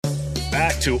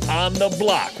back to On the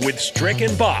Block with Strick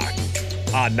and Bach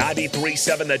on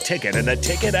 93.7 The Ticket and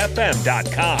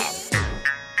theticketfm.com.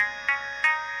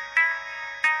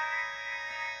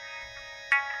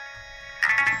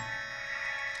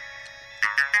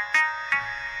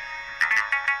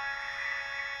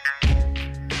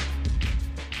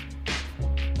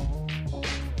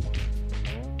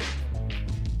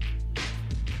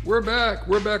 We're back.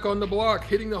 We're back on the block,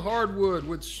 hitting the hardwood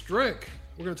with Strick.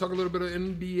 We're going to talk a little bit of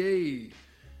NBA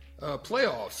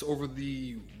playoffs over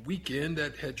the weekend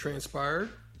that had transpired.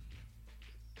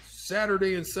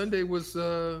 Saturday and Sunday was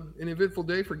an eventful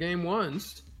day for game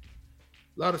ones.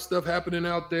 A lot of stuff happening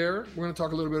out there. We're going to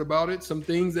talk a little bit about it. Some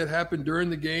things that happened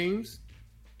during the games.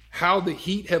 How the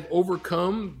Heat have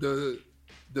overcome the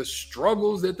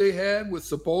struggles that they had with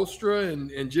Spoelstra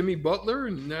and Jimmy Butler.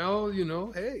 And now,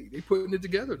 hey, they putting it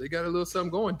together. They got a little something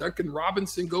going. Duncan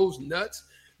Robinson goes nuts.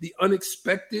 The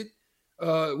unexpected.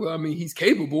 He's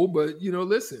capable, but,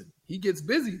 listen, he gets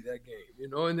busy that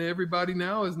game, and everybody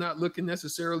now is not looking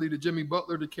necessarily to Jimmy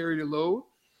Butler to carry the load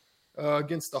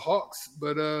against the Hawks,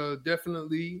 but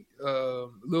definitely a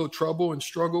little trouble and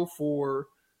struggle for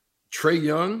Trae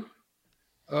Young.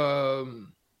 There's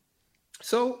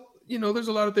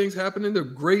a lot of things happening. They're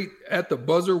great at the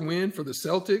buzzer win for the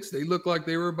Celtics. They look like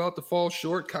they were about to fall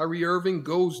short. Kyrie Irving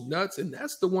goes nuts, and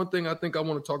that's the one thing I think I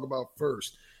want to talk about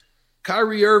first.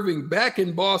 Kyrie Irving back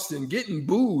in Boston getting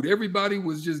booed. Everybody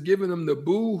was just giving him the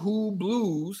boo-hoo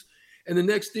blues, and the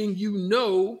next thing you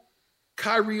know,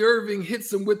 Kyrie Irving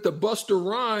hits him with the Busta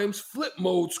Rhymes flip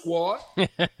mode squad,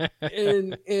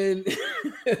 and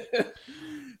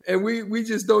And we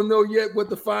just don't know yet what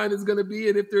the fine is going to be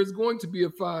and if there's going to be a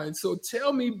fine. So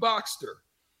tell me, Boxster,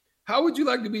 how would you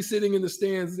like to be sitting in the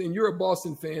stands and you're a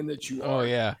Boston fan that you are? Oh,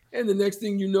 yeah. And the next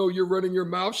thing you know, you're running your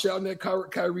mouth, shouting at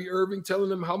Kyrie Irving,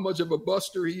 telling him how much of a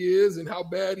buster he is and how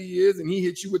bad he is. And he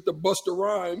hits you with the Busta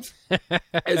Rhymes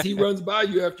as he runs by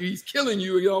you after he's killing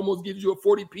you. He almost gives you a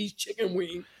 40-piece chicken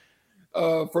wing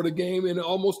for the game and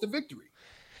almost a victory.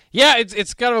 Yeah,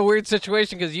 it's kind of a weird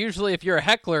situation because usually if you're a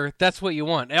heckler, that's what you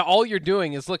want. All you're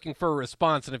doing is looking for a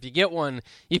response, and if you get one,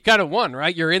 you've kind of won,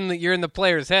 right? You're in the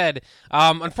player's head.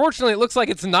 Unfortunately, it looks like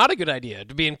it's not a good idea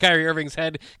to be in Kyrie Irving's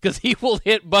head because he will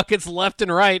hit buckets left and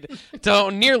right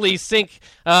to nearly sink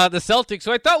the Celtics.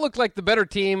 So I thought looked like the better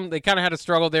team. They kind of had a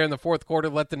struggle there in the fourth quarter,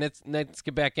 let the Nets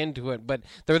get back into it, but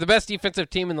they're the best defensive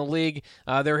team in the league.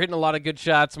 They were hitting a lot of good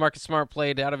shots. Marcus Smart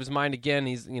played out of his mind again.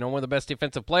 He's one of the best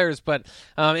defensive players, but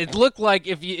it looked like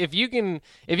if you can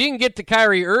get to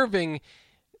Kyrie Irving,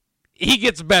 he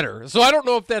gets better. So I don't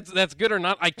know if that's good or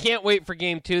not. I can't wait for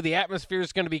game 2. The atmosphere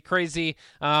is going to be crazy.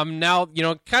 Now,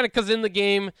 kind of because in the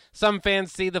game, some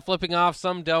fans see the flipping off,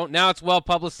 some don't. Now it's well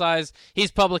publicized. He's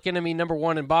public enemy number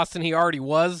 1 in Boston. He already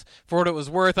was, for what it was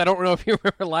worth. I don't know if you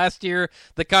remember last year,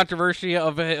 the controversy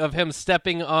of him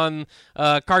stepping on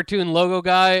cartoon logo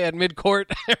guy at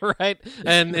midcourt, right?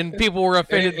 And people were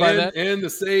offended by that. And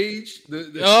the sage.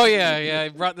 Oh, yeah. He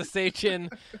brought the sage in.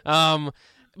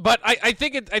 But I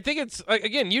think it's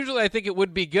again. Usually, I think it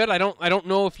would be good. I don't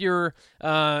know if you're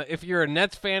a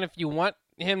Nets fan, if you want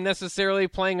him necessarily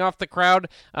playing off the crowd.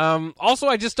 Also,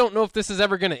 I just don't know if this is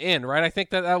ever going to end, right? I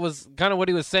think that was kind of what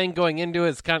he was saying going into it.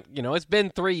 It's kind of, it's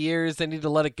been 3 years. They need to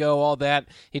let it go, all that.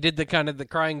 He did the kind of the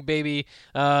crying baby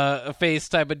face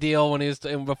type of deal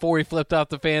before he flipped off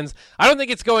the fans. I don't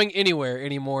think it's going anywhere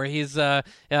anymore. He did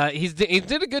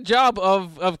a good job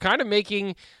of kind of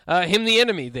making him the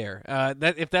enemy there.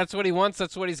 That if that's what he wants,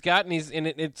 that's what he's got, and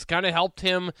it's kind of helped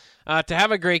him to have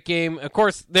a great game. Of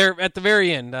course, there at the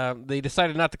very end, they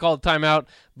decided not to call the timeout.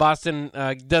 Boston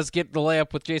does get the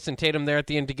layup with Jason Tatum there at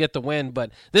the end to get the win, but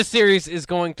this series is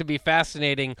going to be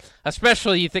fascinating,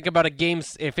 especially you think about a game,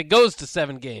 if it goes to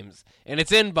 7 games and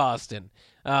it's in Boston.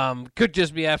 Could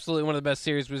just be absolutely one of the best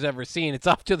series we've ever seen. It's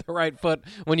off to the right foot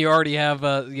when you already have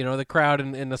the crowd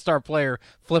and the star player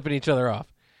flipping each other off.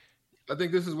 I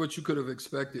think this is what you could have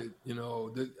expected,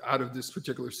 out of this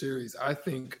particular series. I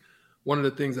think one of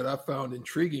the things that I found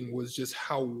intriguing was just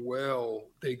how well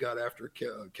they got after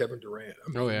Kevin Durant.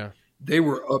 They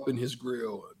were up in his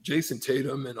grill. Jason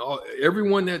Tatum and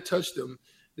everyone that touched him,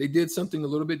 they did something a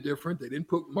little bit different. They didn't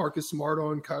put Marcus Smart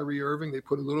on Kyrie Irving. They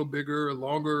put a little bigger, a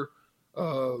longer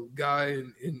guy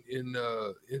in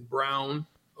Brown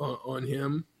on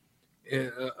him.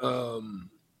 And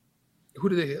who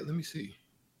did they have? Let me see.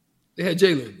 They had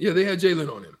Jalen. Yeah, they had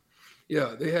Jalen on him.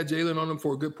 Yeah, they had Jalen on him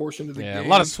for a good portion of the game. A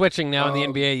lot of switching now in the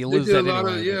NBA. You lose that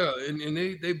anyway. And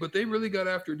they really got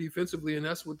after defensively, and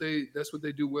that's what they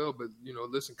do well. But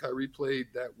listen, Kyrie played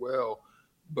that well.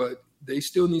 but they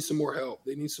still need some more help.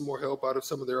 They need some more help out of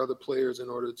some of their other players in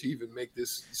order to even make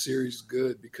this series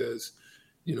good, because,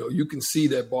 you can see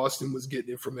that Boston was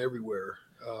getting it from everywhere.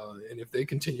 And if they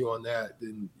continue on that,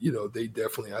 then, they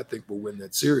definitely, I think, will win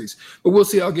that series. But we'll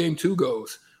see how game 2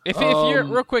 goes. If you're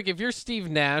real quick, if you're Steve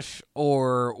Nash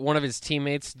or one of his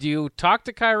teammates, do you talk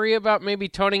to Kyrie about maybe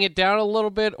toning it down a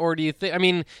little bit, or do you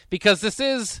think? Because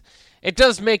it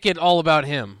does make it all about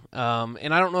him,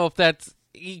 and I don't know if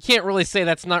you can't really say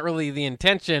that's not really the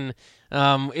intention.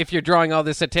 If you're drawing all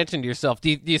this attention to yourself,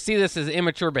 do you see this as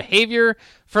immature behavior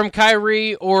from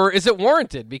Kyrie, or is it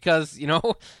warranted? Because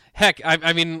heck,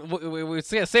 we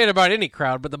say it about any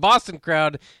crowd, but the Boston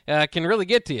crowd can really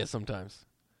get to you sometimes.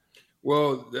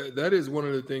 Well, that is one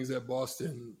of the things that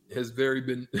Boston has very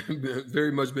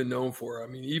much been known for. I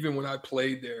mean, even when I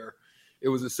played there, it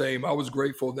was the same. I was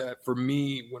grateful that for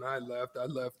me, when I left,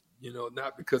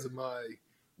 not because of my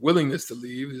willingness to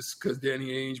leave, it's because Danny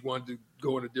Ainge wanted to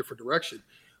go in a different direction.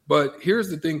 But here's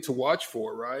the thing to watch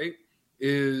for, right,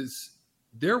 is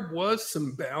there was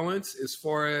some balance as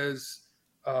far as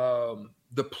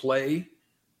the play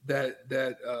that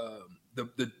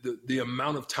the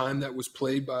amount of time that was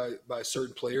played by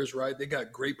certain players, right? They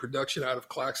got great production out of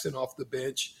Claxton off the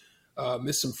bench,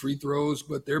 missed some free throws,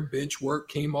 but their bench work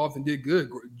came off and did good.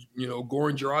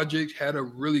 Goran Dragic had a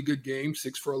really good game,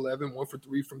 6 for 11, 1 for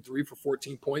 3 from 3 for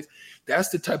 14 points. That's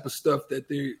the type of stuff that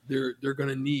they're going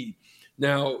to need.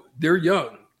 Now, they're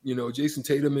young. Jason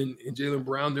Tatum and Jaylen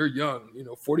Brown, they're young.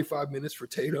 45 minutes for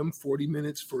Tatum, 40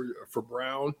 minutes for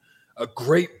Brown. A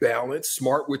great balance.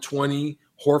 Smart with 20,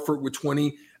 Horford with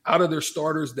 20. Out of their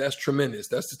starters, that's tremendous.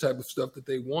 That's the type of stuff that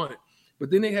they want. But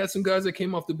then they had some guys that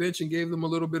came off the bench and gave them a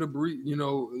little bit of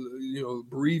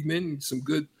bereavement and some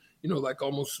good, like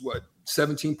almost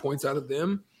 17 points out of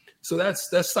them. So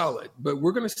that's solid. But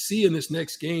we're going to see in this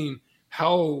next game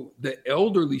how the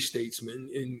elderly statesmen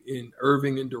in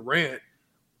Irving and Durant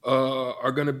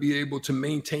are going to be able to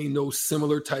maintain those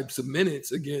similar types of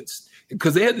minutes against,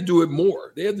 because they had to do it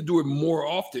more. They had to do it more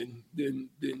often than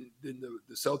the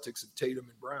Celtics of Tatum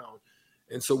and Brown.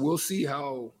 And so we'll see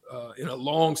how, in a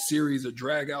long series, a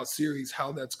drag-out series,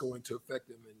 how that's going to affect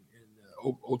them and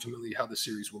ultimately how the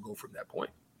series will go from that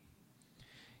point.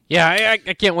 Yeah,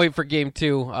 I can't wait for game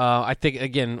 2. I think,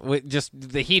 again, with just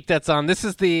the heat that's on.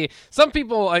 Some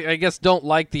people, I guess, don't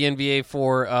like the NBA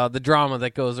for the drama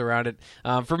that goes around it.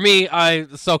 For me, I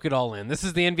soak it all in. This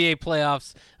is the NBA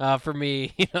playoffs. For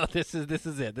me, this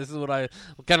is it. This is what I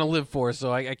kind of live for,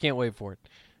 so I can't wait for it.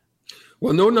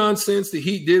 Well, no nonsense. The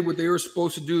Heat did what they were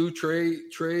supposed to do.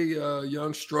 Trae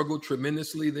Young struggled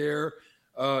tremendously there.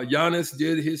 Giannis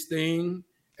did his thing,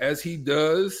 as he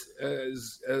does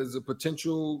as a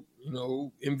potential,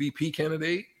 MVP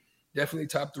candidate. Definitely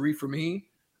top 3 for me.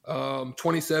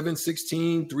 27,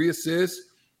 16, 3 assists,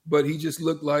 but he just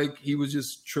looked like he was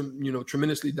just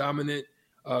tremendously dominant.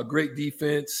 Great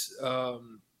defense.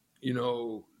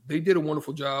 They did a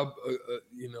wonderful job,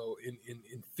 in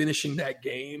finishing that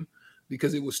game,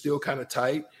 because it was still kind of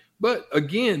tight. But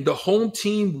again, the home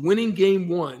team winning game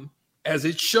 1, as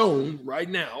it's shown right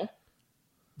now,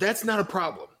 that's not a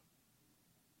problem.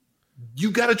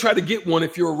 You got to try to get one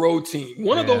if you're a road team.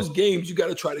 One of those games you got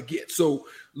to try to get. So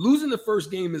losing the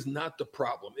first game is not the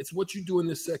problem. It's what you do in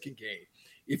the second game.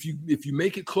 If you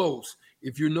make it close,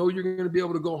 if you're going to be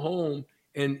able to go home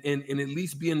and at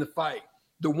least be in the fight.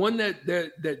 The one that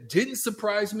didn't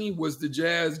surprise me was the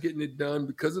Jazz getting it done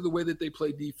because of the way that they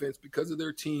play defense, because of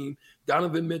their team.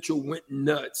 Donovan Mitchell went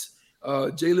nuts.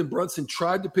 Jalen Brunson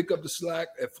tried to pick up the slack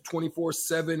at 24,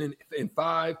 7, and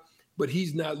 5, but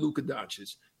he's not Luka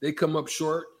Doncic. They come up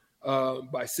short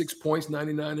by 6 points,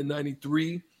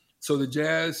 99-93. So the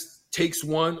Jazz takes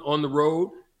one on the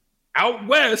road. Out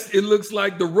west, it looks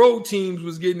like the road teams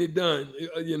was getting it done.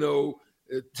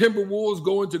 Timberwolves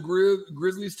go into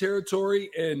Grizzlies territory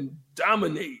and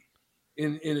dominate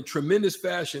in a tremendous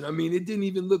fashion. I mean, it didn't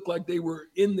even look like they were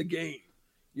in the game,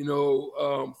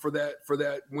 for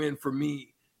that win for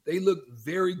me. They looked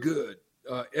very good.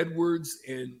 Edwards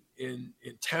and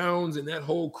Towns and that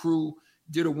whole crew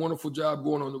did a wonderful job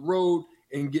going on the road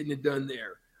and getting it done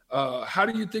there. How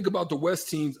do you think about the West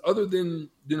teams other than,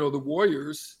 the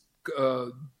Warriors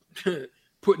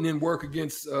putting in work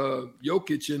against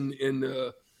Jokic and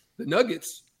the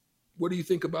Nuggets? What do you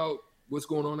think about what's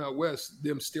going on out west,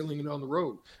 them stealing it on the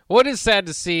road? Well, it is sad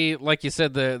to see, like you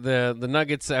said, the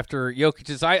Nuggets after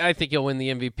Jokic's. I think he'll win the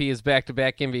MVP, his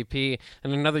back-to-back MVP,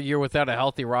 and another year without a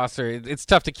healthy roster. It's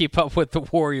tough to keep up with the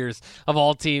Warriors of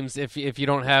all teams if you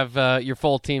don't have your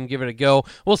full team give it a go.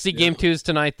 We'll see Game 2s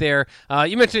tonight there.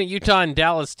 You mentioned Utah and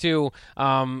Dallas, too.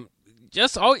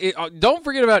 Don't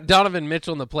forget about Donovan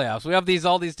Mitchell in the playoffs. We have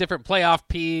all these different playoff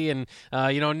P and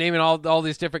naming all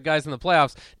these different guys in the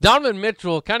playoffs. Donovan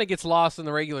Mitchell kind of gets lost in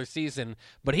the regular season,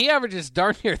 but he averages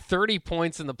darn near 30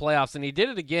 points in the playoffs, and he did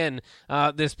it again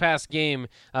this past game.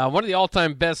 One of the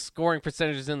all-time best scoring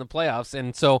percentages in the playoffs,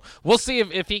 and so we'll see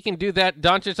if he can do that.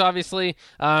 Doncic obviously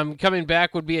coming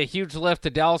back would be a huge lift to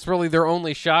Dallas, really their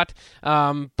only shot.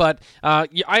 But I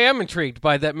am intrigued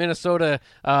by that Minnesota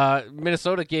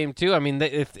game too. I mean,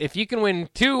 if you can win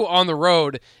 2 on the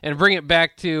road and bring it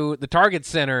back to the Target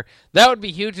Center, that would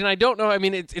be huge. And I don't know. I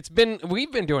mean,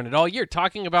 we've been doing it all year,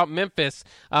 talking about Memphis,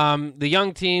 the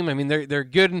young team. I mean, they're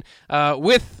good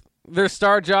with their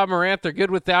star Ja Morant. They're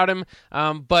good without him,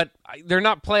 but they're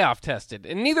not playoff tested,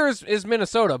 and neither is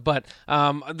Minnesota. But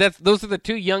those are the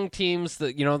 2 young teams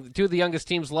that 2 of the youngest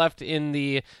teams left in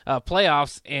the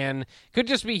playoffs, and could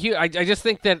just be huge. I just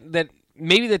think that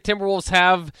maybe the Timberwolves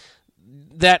have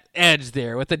that edge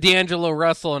there with a D'Angelo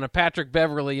Russell and a Patrick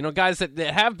Beverly, guys that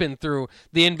have been through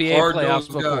the NBA playoffs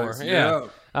before. Guys. Yeah.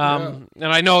 And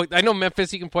I know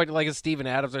Memphis, you can point to like a Steven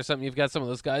Adams or something. You've got some of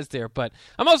those guys there, but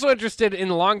I'm also interested in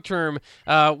the long term.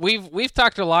 We've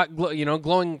talked a lot,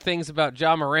 glowing things about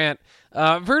Ja Morant.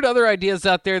 I've heard other ideas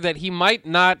out there that he might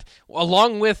not,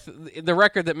 along with the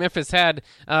record that Memphis had,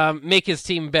 make his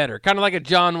team better. Kind of like a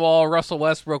John Wall, Russell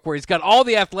Westbrook, where he's got all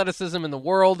the athleticism in the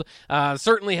world.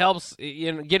 Certainly helps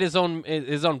get his own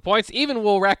points. Even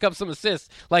will rack up some assists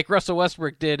like Russell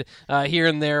Westbrook did here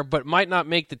and there, but might not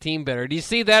make the team better. Do you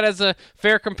see that as a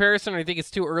fair comparison, or do you think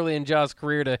it's too early in Ja's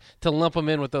career to lump him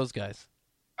in with those guys?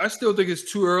 I still think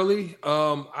it's too early.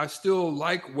 I still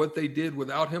like what they did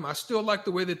without him. I still like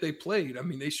the way that they played. I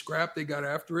mean, they scrapped, they got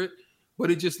after it, but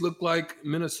it just looked like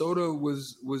Minnesota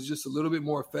was just a little bit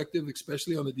more effective,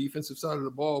 especially on the defensive side of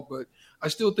the ball. But I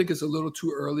still think it's a little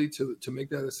too early to make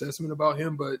that assessment about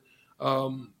him. But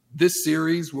this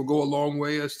series will go a long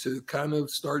way as to kind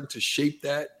of starting to shape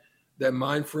that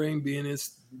mind frame, being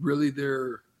it's really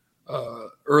their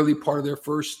early part of their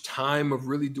first time of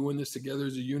really doing this together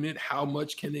as a unit. How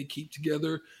much can they keep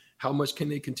together? How much can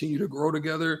they continue to grow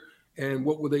together? And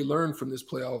what will they learn from this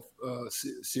playoff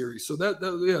series? So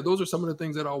those are some of the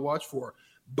things that I'll watch for.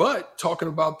 But talking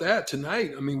about that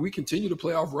tonight, I mean, we continue to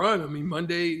playoff run. I mean,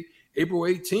 Monday, April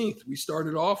 18th, we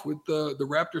started off with the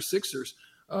Raptors Sixers.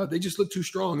 They just look too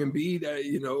strong. Embiid,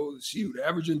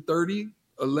 averaging 30,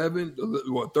 11,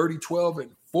 30, 12,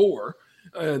 and 4.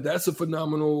 That's a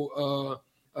phenomenal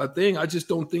thing. I just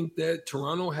don't think that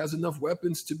Toronto has enough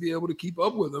weapons to be able to keep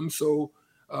up with them. So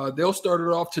they'll start it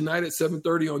off tonight at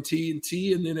 7:30 on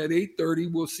TNT, and then at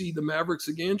 8:30 we'll see the Mavericks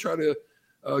again try to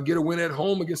get a win at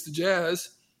home against the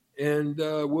Jazz, and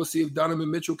we'll see if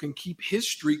Donovan Mitchell can keep his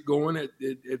streak going at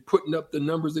putting up the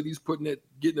numbers that he's putting at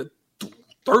getting a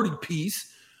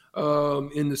 30-piece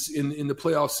in the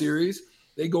playoff series.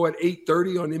 They go at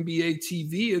 8:30 on NBA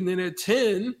TV, and then at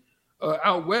 10.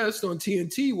 Out west on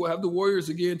TNT, we'll have the Warriors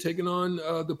again taking on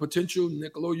the potential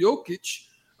Nikola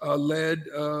Jokic-led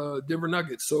Denver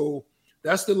Nuggets. So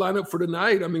that's the lineup for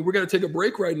tonight. I mean, we're going to take a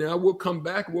break right now. We'll come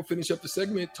back and we'll finish up the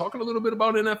segment talking a little bit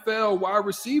about NFL, wide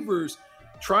receivers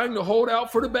trying to hold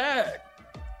out for the bag.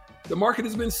 The market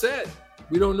has been set.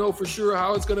 We don't know for sure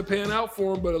how it's going to pan out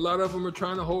for them, but a lot of them are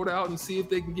trying to hold out and see if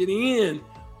they can get in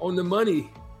on the money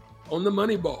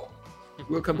ball.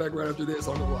 We'll come back right after this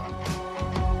on The Block.